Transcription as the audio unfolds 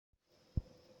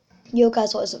Yo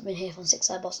guys, what is up? Been here from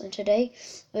 6i Boss, and today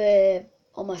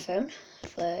on my phone,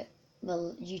 for my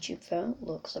YouTube phone,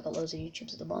 look, because I've got loads of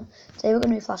YouTubes at the bottom. Today we're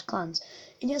going to do Clash of Clans.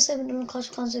 And yes, I haven't done Clash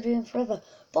of Clans in forever,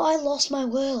 but I lost my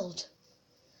world.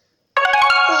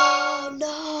 Oh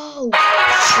no!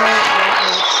 So I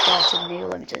have started new.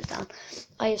 Let me turn it down.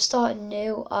 I have started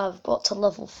new. I've got to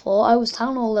level 4. I was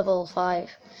town hall level 5,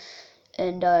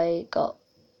 and I got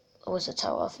a wizard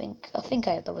tower. I think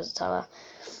I had the wizard tower.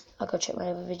 I'll go check my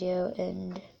other video,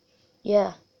 and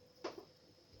yeah.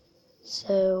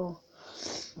 So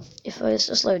if it's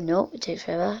just loading up, it takes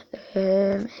forever.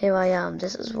 Here I am.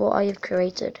 This is what I have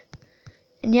created,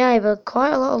 and yeah, I have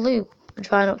quite a lot of loot. I'm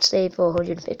trying not to save for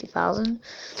 150,000,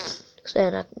 because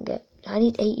then I can get. I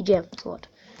need 80 gems. What?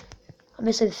 I'm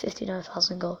missing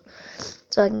 59,000 gold,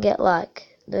 so I can get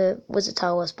like the wizard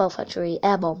tower, spell factory,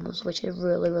 air bombs, which is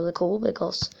really cool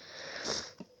because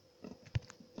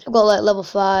I've got like level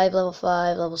 5,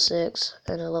 level 6,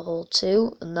 and a level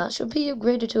 2, and that should be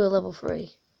upgraded to a level 3. I'm going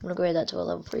to upgrade that to a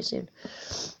level 3 soon.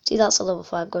 See, that's a level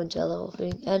 5 going to a level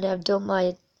 3, and I've done my,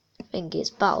 I think it's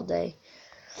Battle Day.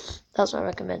 That's my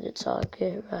recommended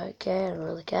target, right, okay, I don't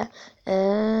really care.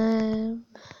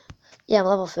 Yeah, I'm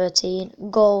level 13,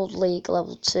 Gold League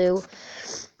level 2,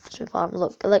 so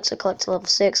look, Elixir Collector level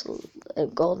 6,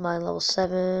 Gold Mine level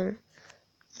 7.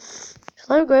 Should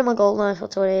I upgrade my Gold Mine for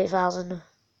 28,000?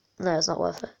 No, it's not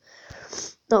worth it.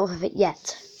 Not worth it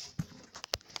yet.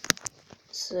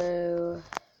 So,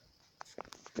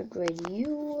 upgrade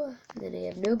you. And then I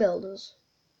have no builders.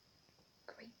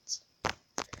 Great.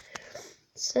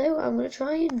 So, I'm going to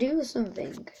try and do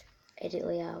something. Edit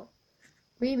layout.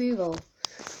 Remove all.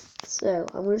 So,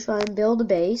 I'm going to try and build a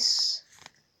base.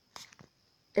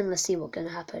 And let's see what's going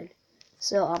to happen.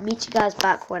 So, I'll meet you guys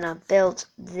back when I've built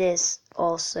this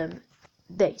awesome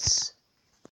base.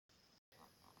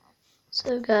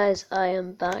 So guys, I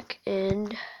am back,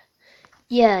 and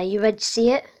yeah, you ready to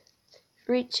see it?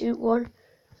 3, 2, 1.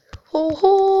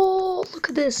 Oh, look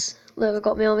at this. Look, I've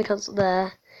got my army cancel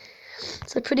there.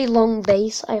 It's a pretty long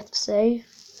base, I have to say.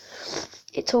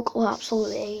 It took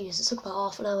absolutely ages. It took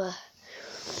about half an hour.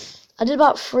 I did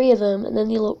about 3 of them, and then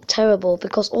they looked terrible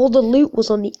because all the loot was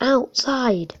on the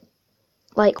outside.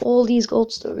 Like all these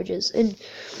gold storages. And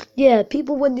yeah,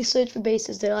 people when they search for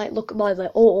bases, they like look at mine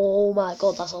like, oh my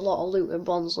god, that's a lot of loot and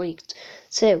bronze leaked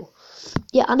too.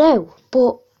 Yeah, I know,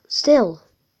 but still.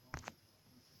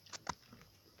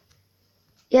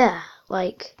 Yeah,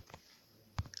 like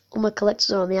all my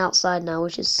collectors are on the outside now,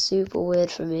 which is super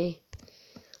weird for me.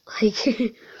 Like,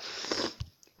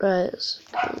 right,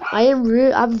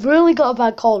 I've really got a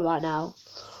bad cold right now.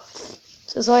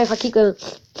 So sorry if I keep going.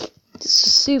 It's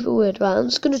super weird. Right, I'm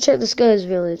just gonna check this guy's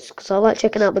village because I like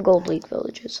checking out the Gold League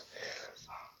villages.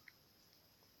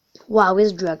 Wow,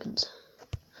 here's dragons.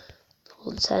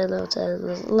 Level 10, level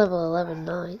 10, level 11,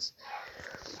 nice.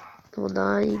 Level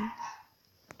 9.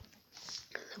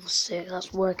 Level 6,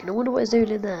 that's working. I wonder what he's doing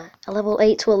in there. A level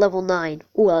 8 to a level 9.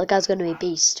 Ooh, that guy's gonna be a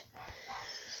beast.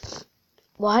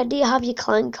 Why do you have your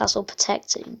clan castle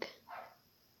protecting?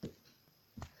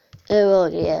 Oh,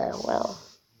 well, yeah, well.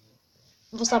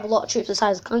 You must have a lot of troops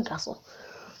inside the clan castle.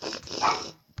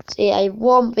 So yeah, I have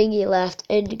one thingy left,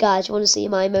 and guys, you want to see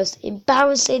my most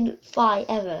embarrassing fight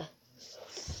ever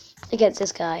against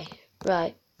this guy?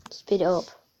 Right, speed it up.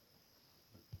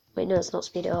 Wait, no, it's not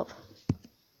speed it up.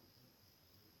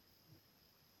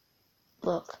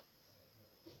 Look.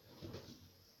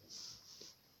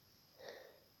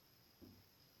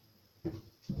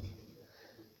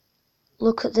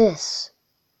 Look at this.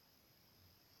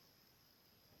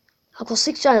 I've got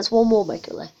 6 giants, 1 wall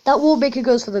maker left. That wall maker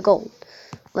goes for the gold.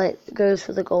 Like, goes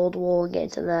for the gold wall and get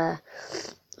into there.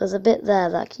 There's a bit there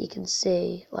that you can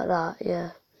see, like that, yeah.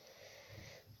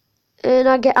 And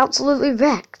I get absolutely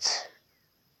wrecked.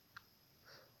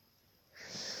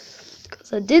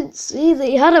 Because I didn't see that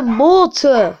he had a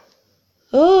mortar.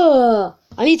 Oh,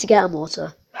 I need to get a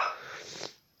mortar.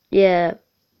 Yeah.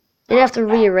 They'd have to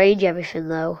rearrange everything,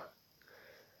 though.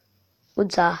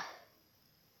 Wouldn't I?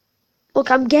 Look,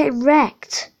 I'm getting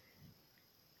wrecked.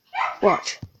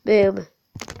 Watch. Boom.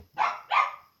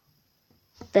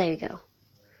 There you go.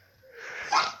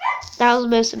 That was the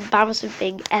most embarrassing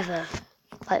thing ever.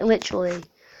 Like, literally.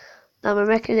 Now, my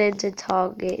recommended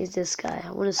target is this guy.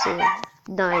 I want to see him.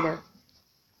 Niner.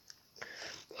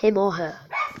 Him or her.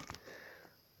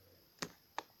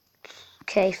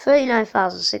 Okay,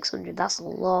 39,600. That's a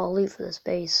lot of loot for this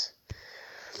base.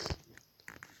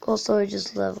 Gold storage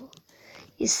is level.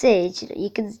 You see,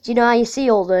 you know how you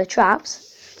see all the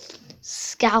traps?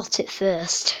 Scout it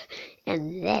first,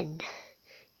 and then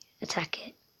attack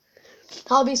it.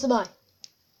 That'll be some mine.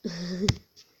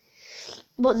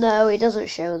 But no, it doesn't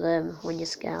show them when you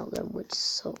scout them, which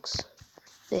sucks.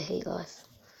 They hate life.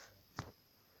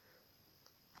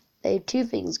 They have 2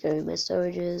 things going in my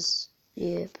storages.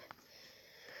 Yep.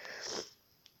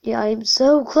 Yeah, I'm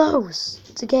so close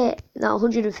to get that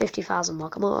 150,000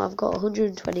 mark. I've got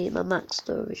 120 at my max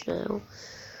storage now.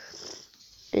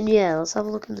 And yeah, let's have a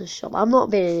look in the shop. I've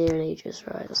not been in here in ages,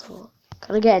 right? Let's have a look.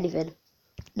 Can I get anything?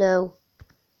 No.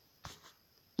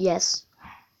 Yes.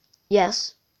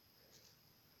 Yes.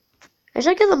 Should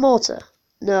I get the mortar?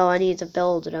 No, I need to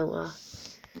build it, don't I?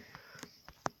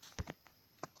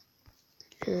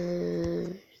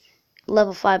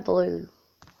 Level 5 balloon.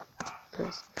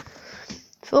 Nice.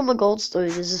 Fill my gold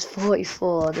storage is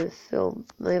 44. And fill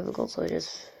my other gold storage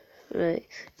is... Right.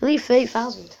 I need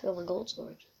 30,000 to fill my gold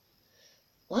storage.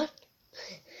 What?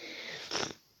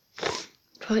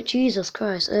 Right, Jesus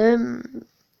Christ.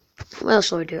 What else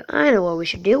shall we do? I know what we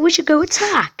should do. We should go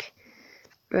attack.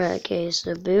 Right, okay,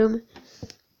 so boom.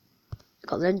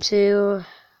 Got them 2.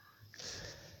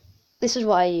 This is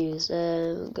what I use.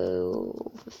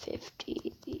 Go for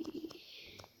 50.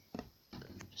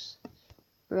 Oops.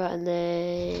 Right, and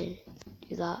then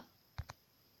do that.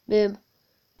 Boom.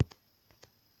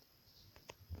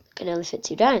 Can only fit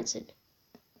 2 giants in.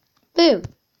 Boom.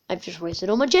 I've just wasted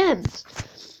all my gems.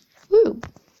 Woo.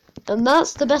 And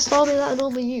that's the best army that I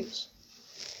normally use.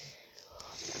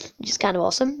 Which is kind of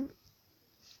awesome.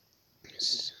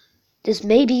 This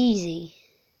may be easy.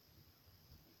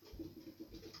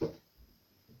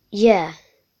 Yeah.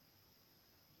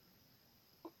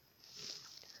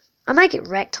 I might get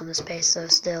wrecked on this base though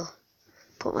still.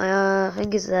 Put my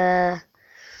fingers there.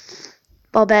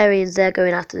 Barbarians there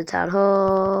going after the town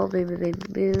hall. Boom, boom, boom,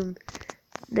 boom.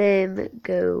 Then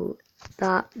go.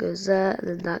 That goes there, and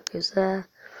then that goes there.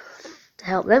 To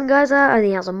help them guys out, and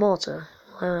he has a mortar.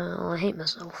 I hate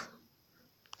myself.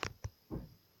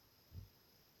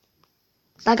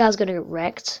 That guy's gonna get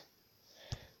wrecked.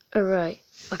 Alright,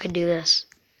 I can do this.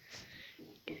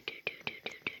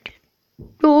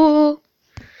 Oh!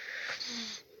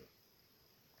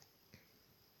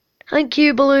 Thank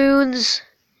you, balloons.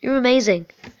 You're amazing.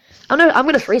 I'm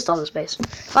gonna freestyle this base.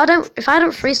 If I don't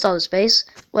freestyle this base,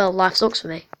 well, life sucks for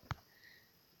me.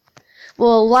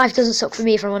 Well, life doesn't suck for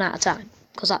me if I run out of time,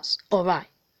 because that's alright.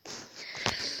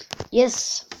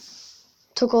 Yes.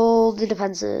 Took all the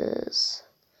defenses.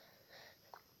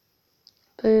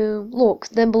 Boom. Look,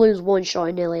 them balloons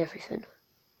one-shot nearly everything.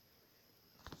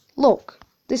 Look,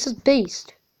 this is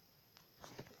beast.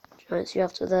 Giants you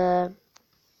after there.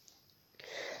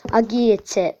 I'll give you a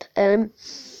tip.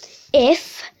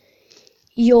 If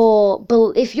your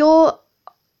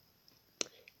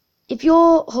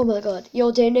oh my god,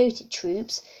 your donated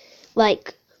troops,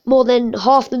 like more than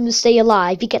half of them stay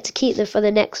alive, you get to keep them for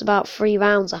the next about 3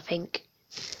 rounds, I think.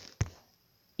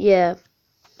 Yeah.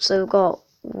 So we've got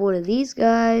one of these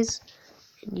guys,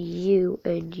 and you,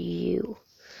 and you.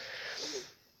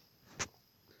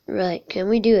 Right, can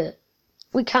we do it?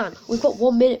 We can. We've got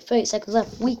 1 minute 30 seconds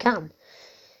left. We can.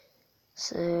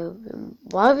 So,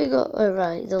 why have we got... Oh,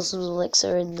 right, there's some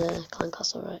elixir in the clan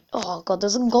castle, right? Oh, God,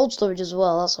 there's some gold storage as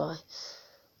well, that's why.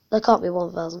 There can't be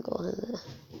 1,000 gold in there.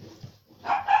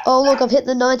 Oh, look, I've hit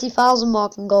the 90,000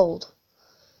 mark in gold.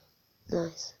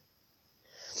 Nice.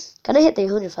 Can I hit the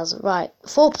 100,000? Right,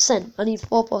 4%. I need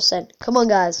 4%. Come on,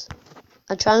 guys.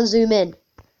 I'm trying to zoom in.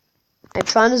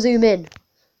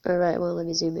 Alright, well, let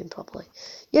me zoom in properly.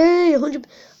 Yay, 100...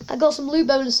 I got some loot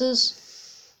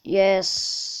bonuses.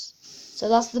 Yes. So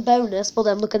that's the bonus, but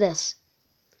then look at this.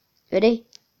 Ready?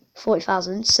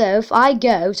 40,000. So if I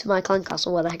go to my clan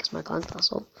castle, where the heck is my clan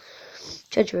castle?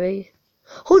 Treasury.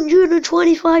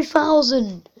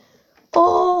 125,000!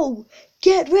 Oh!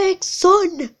 Get wrecked,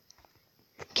 son!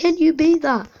 Can you beat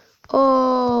that?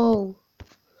 Oh!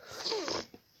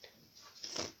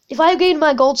 If I upgrade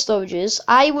my gold storages,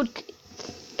 I would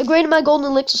upgrade my golden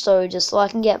elixir storages so I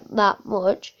can get that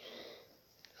much.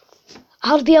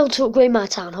 I'd be able to upgrade my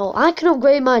town hall. I can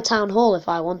upgrade my town hall if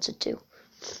I wanted to.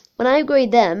 When I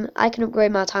upgrade them, I can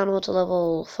upgrade my town hall to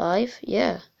level 5.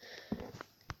 Yeah.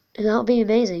 And that'll be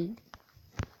amazing.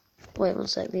 Wait 1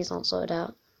 sec, these aren't sorted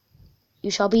out. You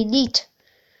shall be neat.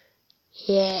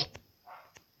 Yeah.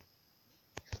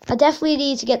 I definitely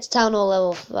need to get to town hall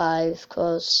level 5,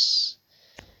 because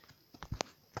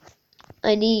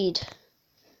I need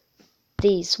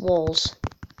these walls.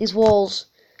 These walls.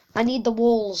 I need the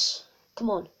walls. Come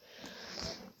on.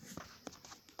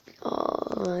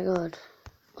 Oh my god.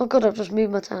 Oh god, I've just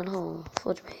moved my town hall.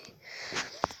 Fudge me.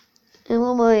 And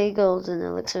all my golden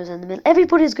elixirs in the middle.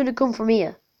 Everybody's gonna come from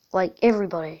here. Like,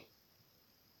 everybody.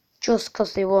 Just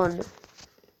because they want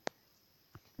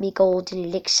me golden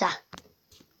elixir.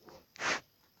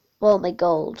 Well, my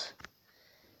gold.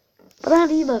 But I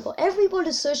don't need my gold.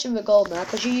 Everybody's searching for gold now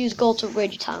because you use gold to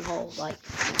upgrade your town halls. Like,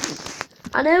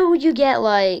 I know you get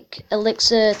like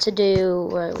elixir to do.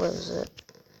 What was it?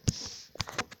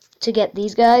 To get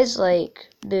these guys, like,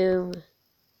 boom.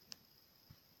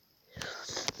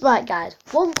 Right, guys.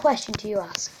 One question to you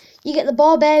ask: you get the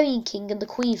barbarian king and the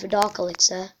queen for dark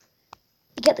elixir.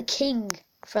 You get the king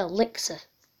for elixir.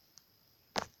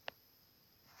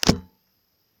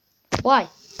 Why?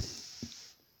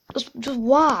 Just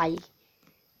why?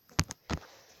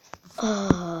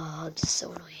 Oh, it's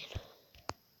so annoying.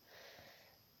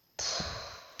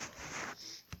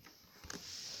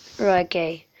 Right,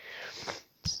 okay.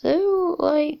 So,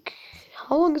 like,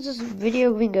 how long has this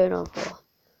video been going on for?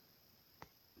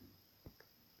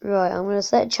 Right, I'm gonna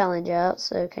set a challenge out.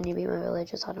 So, can you beat my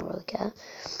villagers? I don't really care.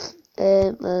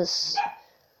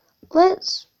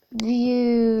 Let's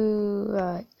view.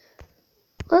 Right.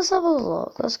 Let's have a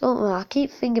look. Let's go. I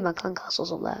keep thinking my clan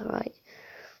castle's up there, right?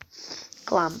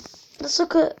 Clan. Let's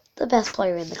look at the best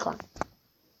player in the clan.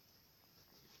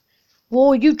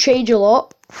 Whoa, you change a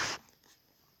lot.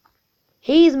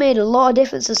 He's made a lot of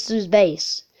differences to his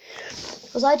base.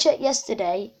 Because I checked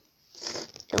yesterday,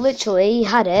 and literally he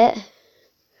had it.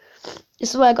 This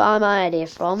is where I got my idea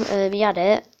from. He had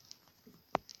it.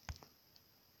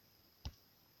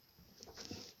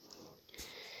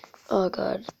 Oh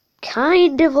god.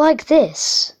 Kind of like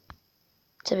this,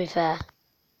 to be fair.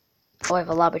 Oh, I have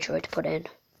a laboratory to put in.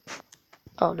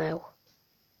 Oh no.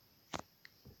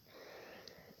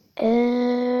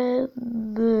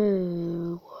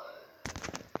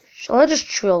 Shall I just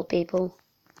troll people?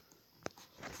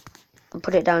 And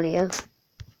put it down here?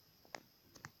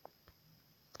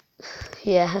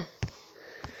 Yeah.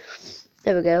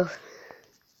 There we go.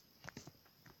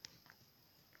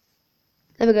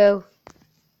 There we go.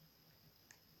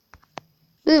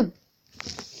 Boom.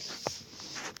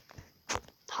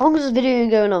 How long is this video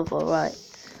going on for? Right.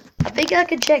 I think I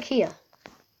can check here.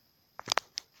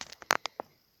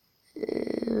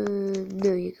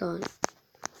 No, you can't.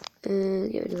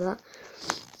 Get rid of that.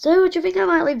 So, do you think I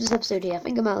might leave this episode here? I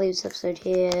think I might leave this episode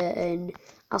here, and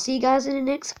I'll see you guys in the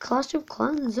next Clash of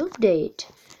Clans update.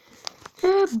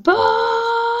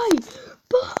 Bye!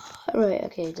 Bye! Right,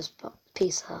 okay, just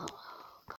peace out.